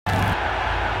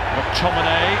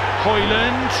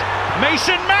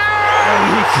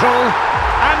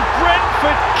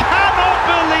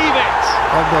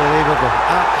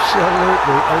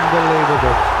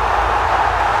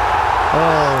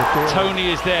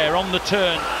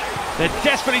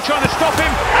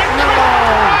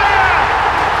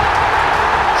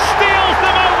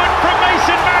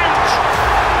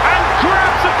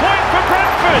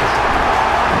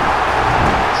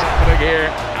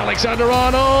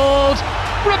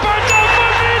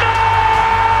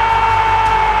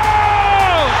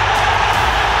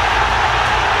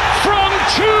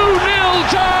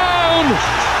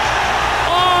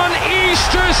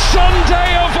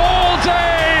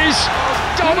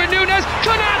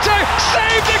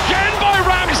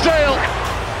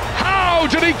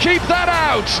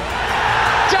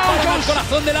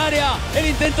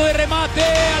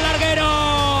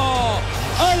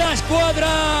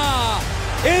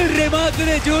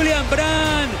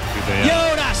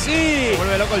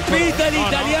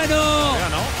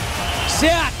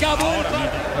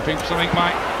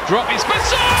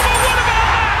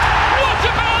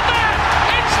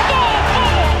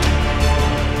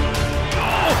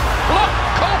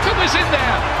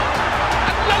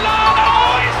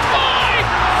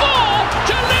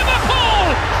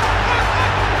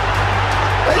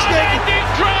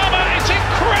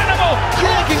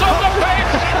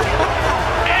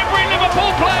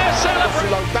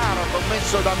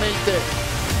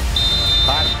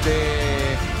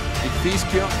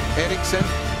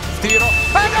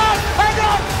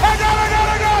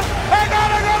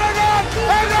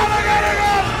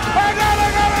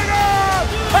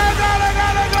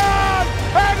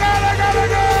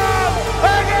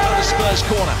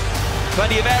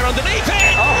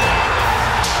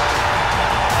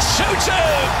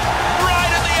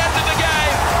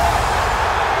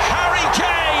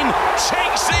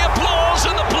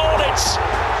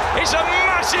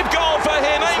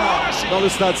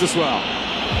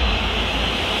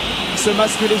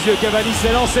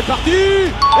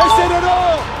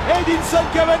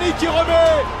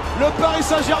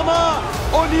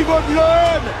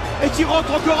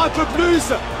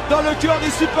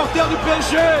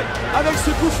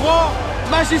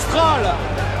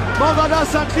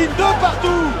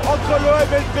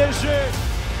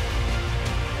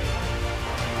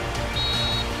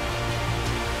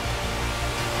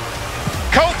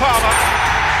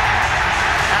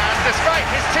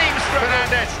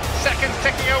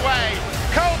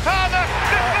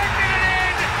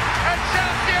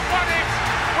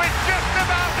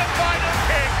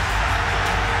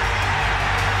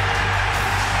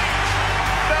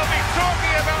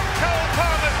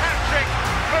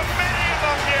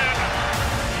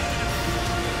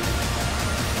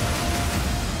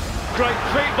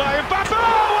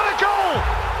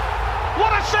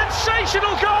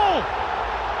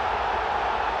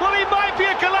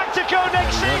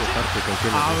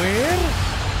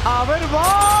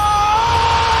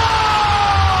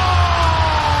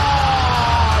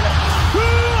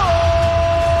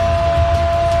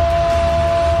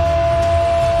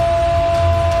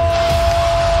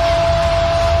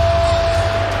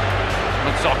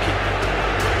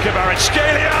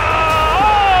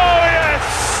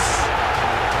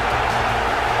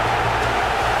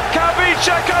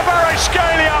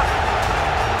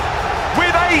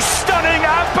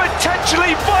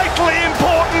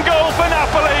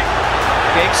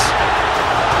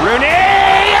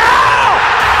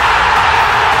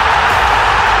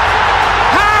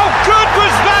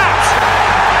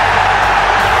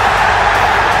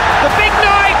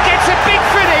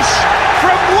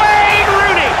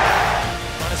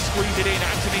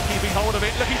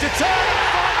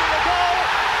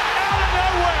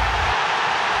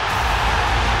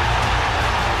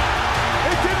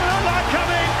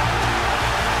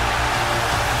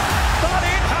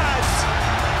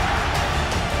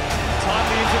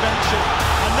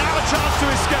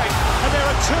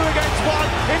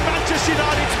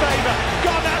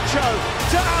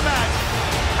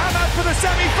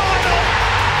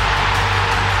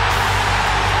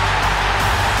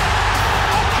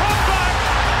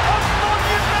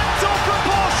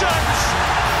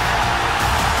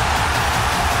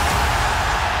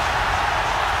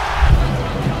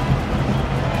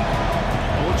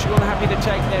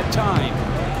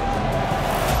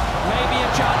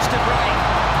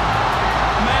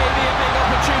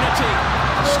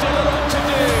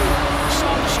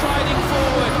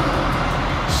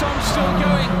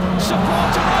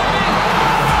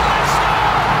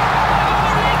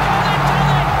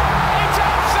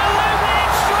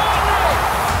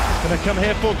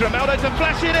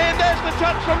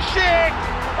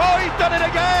Oh, he's done it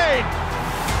again!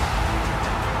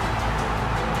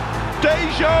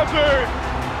 Deja vu!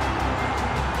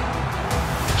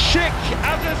 Schick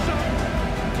as a...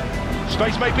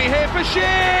 Space may be here for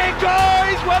Schick! Oh,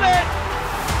 he's won it!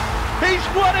 He's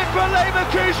won it for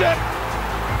Leverkusen!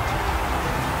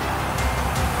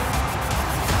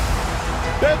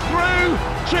 They're through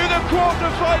to the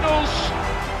quarter-finals!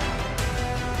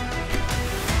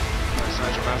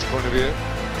 Saint-Germain's point of view,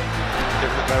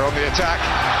 given that they're on the attack,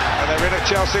 and they're in at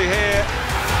Chelsea here.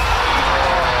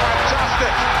 Oh,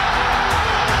 fantastic!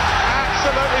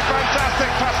 Absolutely fantastic,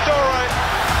 Pastore.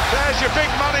 There's your big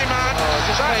money, man.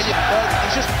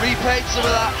 He's just replayed some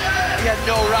of that. He had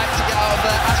no right to get out of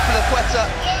there. Azpilicueta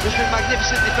has been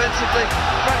magnificent defensively.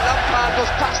 Frank Lampard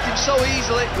goes past him so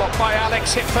easily. Blocked by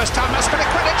Alex, hit first time.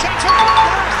 Azpilicueta changed it.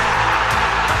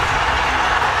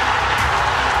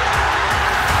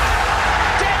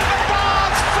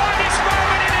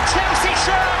 Chelsea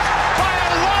shirt by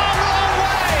a long, long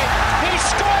way. He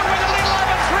scored with a little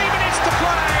over 3 minutes to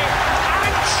play,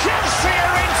 and Chelsea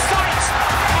are in sight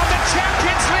of the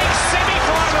Champions League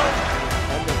semi-final.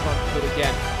 On the front foot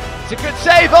again. It's a good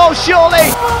save, oh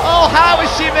surely! Oh, how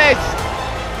has she missed?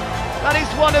 That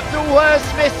is one of the worst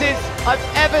misses I've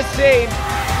ever seen.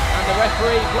 And the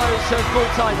referee blows her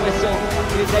full-time whistle.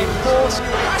 It is a forced...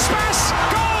 Aspas,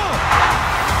 goal!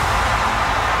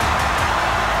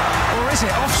 Or is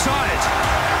it offside?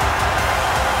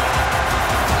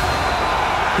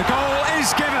 The goal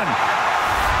is given.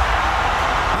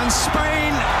 And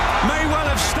Spain may well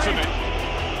have stayed.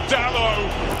 Dallo!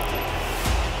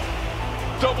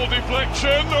 Double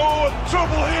deflection, oh,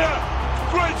 trouble here!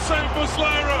 Great save for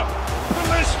Muslera!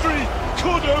 Pellistri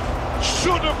could have,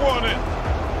 should have won it!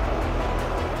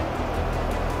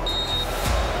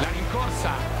 La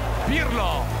rincorsa,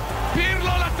 Pirlo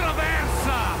la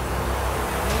traversa!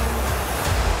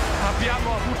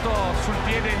 Abbiamo avuto sul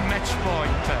piede il match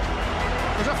point.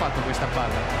 Cosa ha fatto questa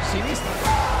palla? Sinistra.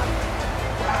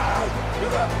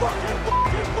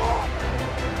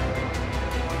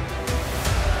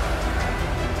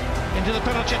 Into the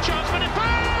penalty chance, but it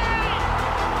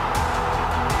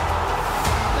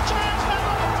the chance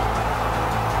level.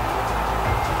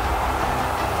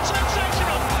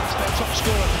 Sensational. It's their top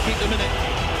scorer to keep them in it.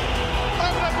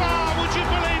 Over the bar, would you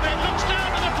believe it? Looks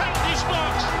down to the penalty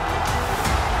spot.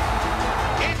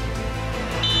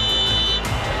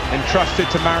 Entrusted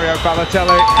to Mario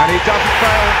Balotelli, and he doesn't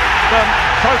fail from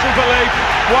total belief.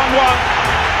 1-1.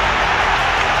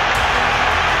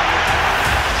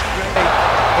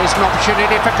 Here's an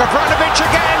opportunity for Gavranovic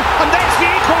again, and there's the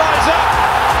equaliser.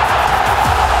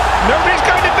 Nobody's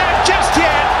going to bed just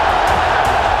yet.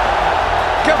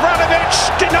 Gavranovic,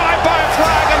 denied by a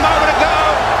flag a moment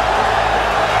ago,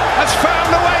 has found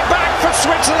the way back for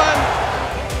Switzerland.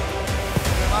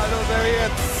 There he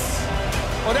is.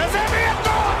 Und er serviert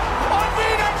noch! Und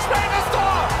wieder ein spätes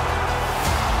Tor!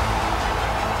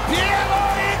 Piero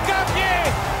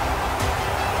Incapié!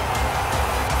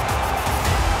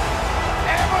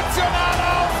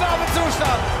 Emotionaler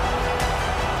Ausnahmezustand!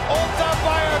 Unter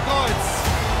Bayerkreuz!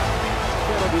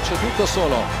 Seferovic tutto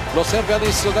solo, lo serve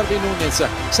adesso Darwin Núñez.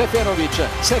 Seferovic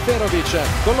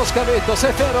con lo scavetto,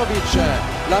 Seferovic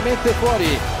la mette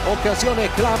fuori, occasione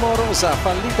clamorosa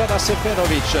fallita da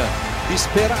Seferovic.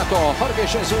 Disperato, Jorge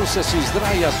Jesus si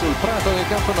sdraia sul prato del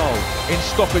Camp Nou. In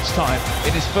stoppage time,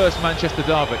 in his first Manchester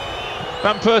derby.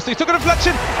 Van Persie took a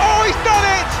deflection. Oh, he's done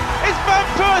it! It's Van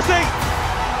Persie!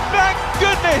 Thank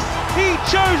goodness he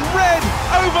chose red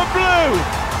over blue.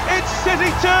 It's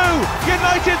City 2,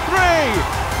 United 3.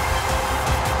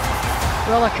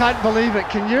 Well, I can't believe it,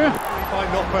 can you?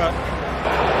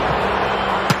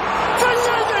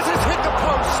 Fernandes has hit the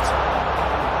post!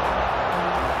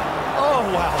 Oh,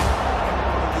 wow.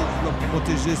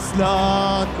 Protéger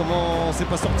cela, comment c'est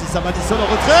pas sorti ça, Madison en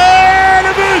retrait,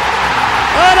 le but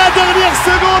à la dernière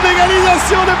seconde,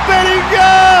 égalisation de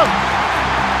Bellingham.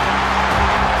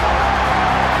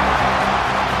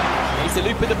 He's a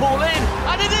looping the ball in,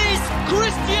 and it is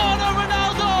Cristiano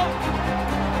Ronaldo!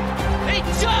 It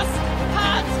just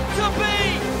had to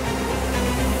be!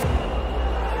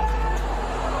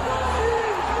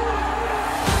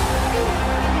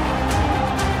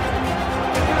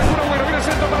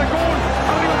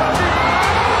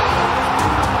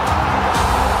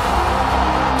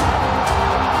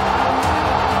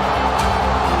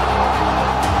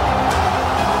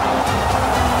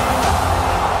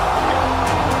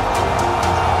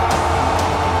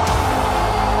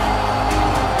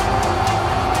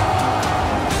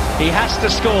 He has to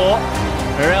score,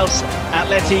 or else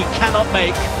Atleti cannot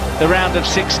make the round of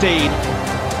 16.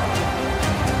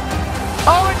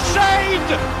 Oh, it's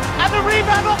saved! And the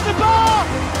rebound off the bar!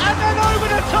 And then over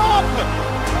the top!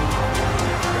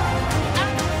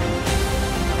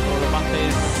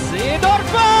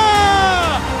 Seedorf!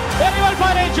 E arriva il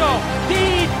pareggio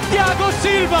di Thiago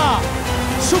Silva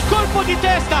su colpo di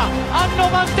testa al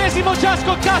 90esimo già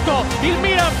scoccato il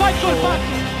Milan fa il colpo.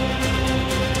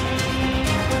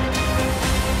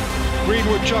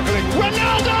 Greenwood chuckling.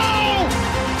 Ronaldo!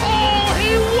 Oh,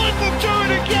 he wouldn't do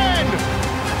it again!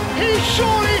 He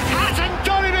surely hasn't done